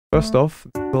First off,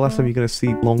 the last time you're gonna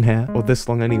see long hair, or this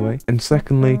long anyway. And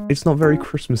secondly, it's not very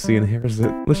Christmassy in here, is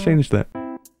it? Let's change that.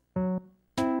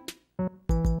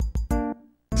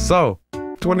 So,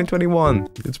 2021.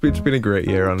 It's been a great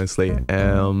year, honestly.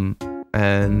 And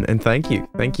thank you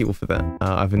all for that.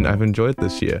 I've enjoyed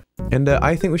this year, and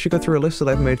I think we should go through a list that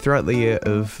I've made throughout the year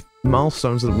of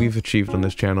milestones that we've achieved on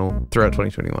this channel throughout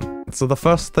 2021. So the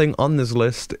first thing on this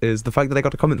list is the fact that I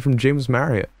got a comment from James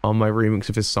Marriott on my remix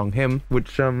of his song Him,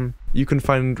 which you can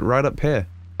find right up here.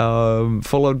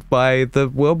 Followed by the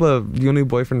Wilbur Your New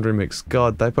Boyfriend remix.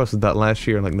 God, I posted that last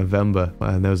year in like November,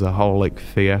 and there was a whole like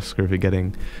fiasco of it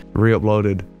getting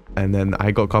re-uploaded. And then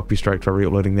I got copy striked for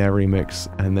re-uploading their remix,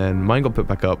 and then mine got put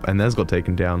back up, and theirs got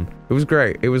taken down. It was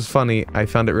great. It was funny. I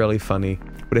found it really funny.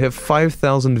 But it hit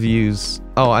 5,000 views.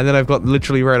 Oh, and then I've got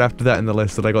literally right after that in the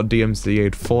list that I got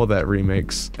DMCA'd for that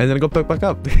remix, and then it got put back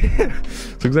up.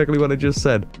 It's exactly what I just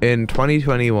said. In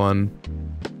 2021,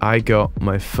 I got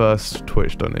my first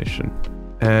Twitch donation.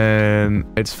 And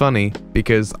it's funny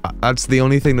because that's the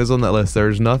only thing that's on that list.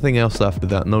 There's nothing else after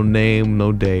that. No name,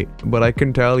 no date. But I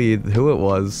can tell you who it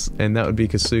was, and that would be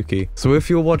Kasuki. So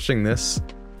if you're watching this,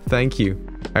 thank you.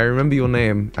 I remember your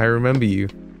name. I remember you.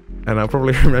 And I'll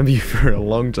probably remember you for a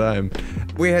long time.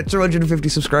 We had 250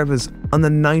 subscribers on the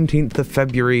 19th of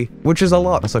February, which is a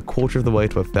lot. That's a quarter of the way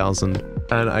to 1,000.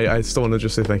 And I still want to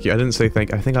just say thank you. I didn't say thank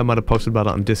you. I think I might have posted about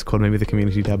it on Discord, maybe the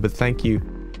community tab, but thank you.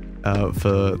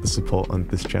 For the support on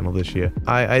this channel this year.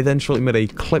 I then shortly made a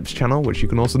clips channel, which you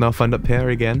can also now find up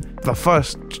here again. The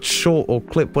first short or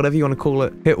clip, whatever you want to call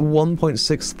it, hit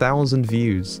 1.6 thousand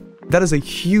views. That is a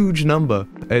huge number.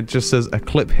 It just says a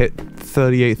clip hit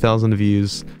 38,000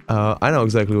 views. I know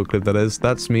exactly what clip that is.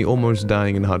 That's me almost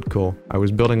dying in hardcore. I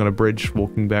was building on a bridge,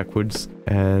 walking backwards,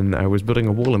 and I was building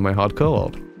a wall in my hardcore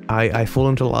world. I fall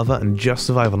into lava and just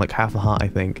survive on like half a heart, I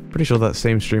think. Pretty sure that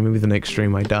same stream, maybe the next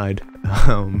stream, I died.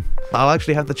 I'll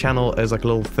actually have the channel as like a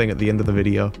little thing at the end of the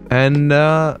video. And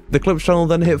the clips channel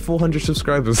then hit 400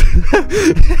 subscribers.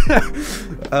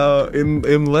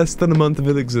 In less than a month of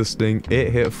it existing,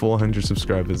 it hit 400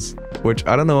 subscribers. Which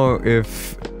I don't know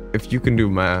if you can do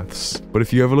maths, but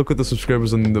if you ever look at the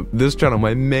subscribers on this channel,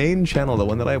 my main channel, the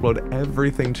one that I upload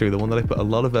everything to, the one that I put a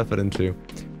lot of effort into,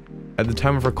 at the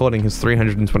time of recording has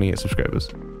 328 subscribers.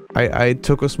 I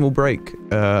took a small break,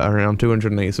 around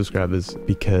 280 subscribers,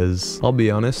 because, I'll be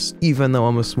honest, even though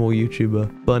I'm a small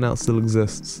YouTuber, burnout still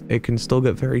exists. It can still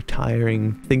get very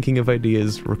tiring, thinking of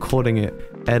ideas, recording it,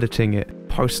 editing it,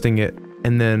 posting it,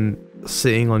 and then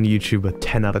sitting on YouTube a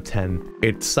 10 out of 10.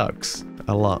 It sucks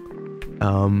a lot.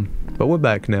 But we're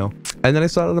back now. And then I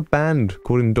started a band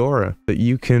called Indaura that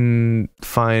you can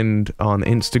find on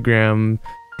Instagram,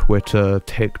 Twitter,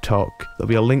 TikTok. There'll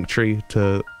be a link tree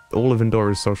to all of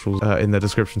Indaura's socials in the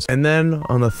descriptions. And then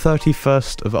on the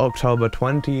 31st of October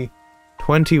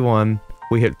 2021,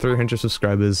 we hit 300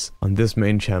 subscribers on this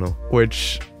main channel,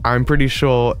 which I'm pretty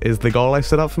sure is the goal I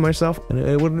set up for myself, and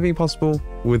it wouldn't be possible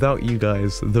without you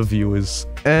guys, the viewers.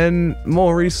 And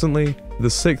more recently, the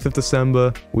 6th of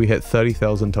December, we hit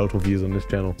 30,000 total views on this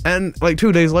channel. And like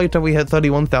 2 days later, we hit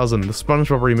 31,000. The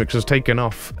SpongeBob remix has taken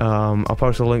off. I'll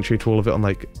post a link tree to all of it on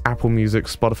like Apple Music,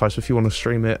 Spotify, so if you want to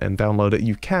stream it and download it,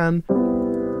 you can.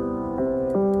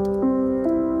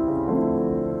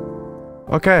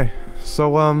 Okay, so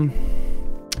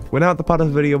we're now at the part of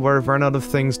the video where I've run out of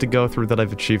things to go through that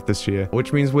I've achieved this year,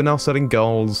 which means we're now setting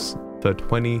goals for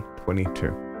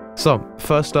 2022. So,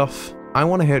 first off, I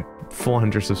want to hit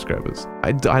 400 subscribers.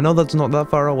 I know that's not that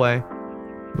far away,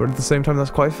 but at the same time,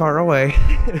 that's quite far away.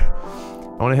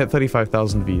 I want to hit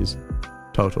 35,000 views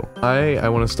total. I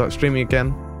want to start streaming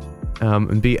again,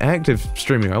 and be active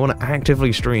streaming. I want to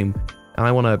actively stream. And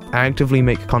I want to actively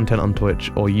make content on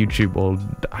Twitch or YouTube, or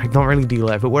I don't really do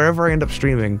live, but wherever I end up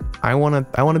streaming, I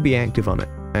want to be active on it,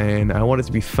 and I want it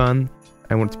to be fun,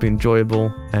 I want it to be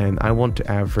enjoyable, and I want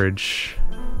to average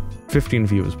 15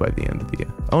 viewers by the end of the year.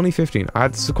 Only 15.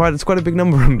 It's quite a big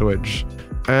number on Twitch.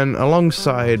 And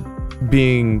alongside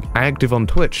being active on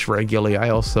Twitch regularly, I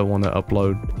also want to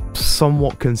upload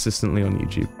somewhat consistently on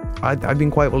YouTube. I've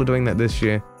been quite well at doing that this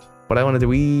year, but I want to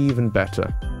do even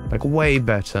better, like way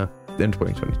better, in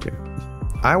 2022.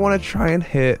 I want to try and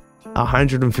hit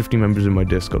 150 members in my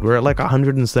Discord. We're at like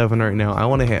 107 right now. I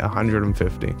want to hit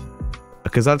 150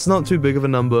 because that's not too big of a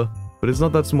number, but it's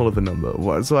not that small of a number.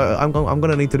 So I'm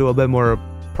gonna need to do a bit more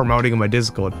promoting in my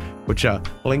Discord, which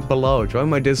link below. Join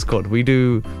my Discord. We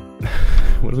do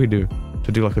what do we do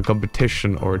to do like a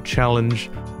competition or a challenge,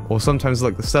 or sometimes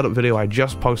like the setup video I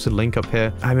just posted, link up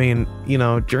here. I mean, you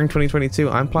know, during 2022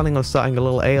 I'm planning on starting a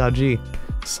little ARG.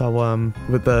 So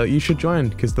you should join,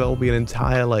 because there'll be an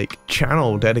entire like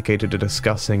channel dedicated to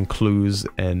discussing clues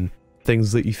and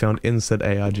things that you found in said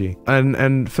ARG.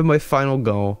 And for my final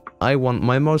goal, I want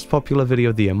my most popular video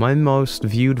of the year, my most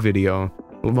viewed video,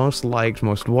 most liked,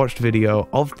 most watched video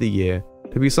of the year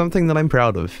to be something that I'm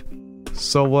proud of.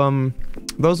 So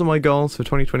those are my goals for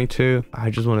 2022. I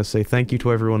just want to say thank you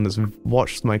to everyone that's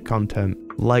watched my content,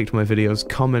 liked my videos,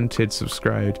 commented,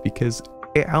 subscribed, because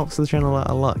it helps the channel out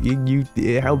a lot.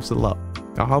 It helps a lot.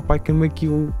 I hope I can make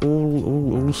you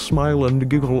all smile and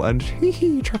giggle and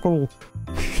chuckle.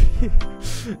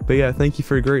 But yeah, thank you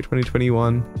for a great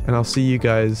 2021, and I'll see you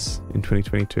guys in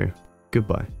 2022.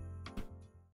 Goodbye.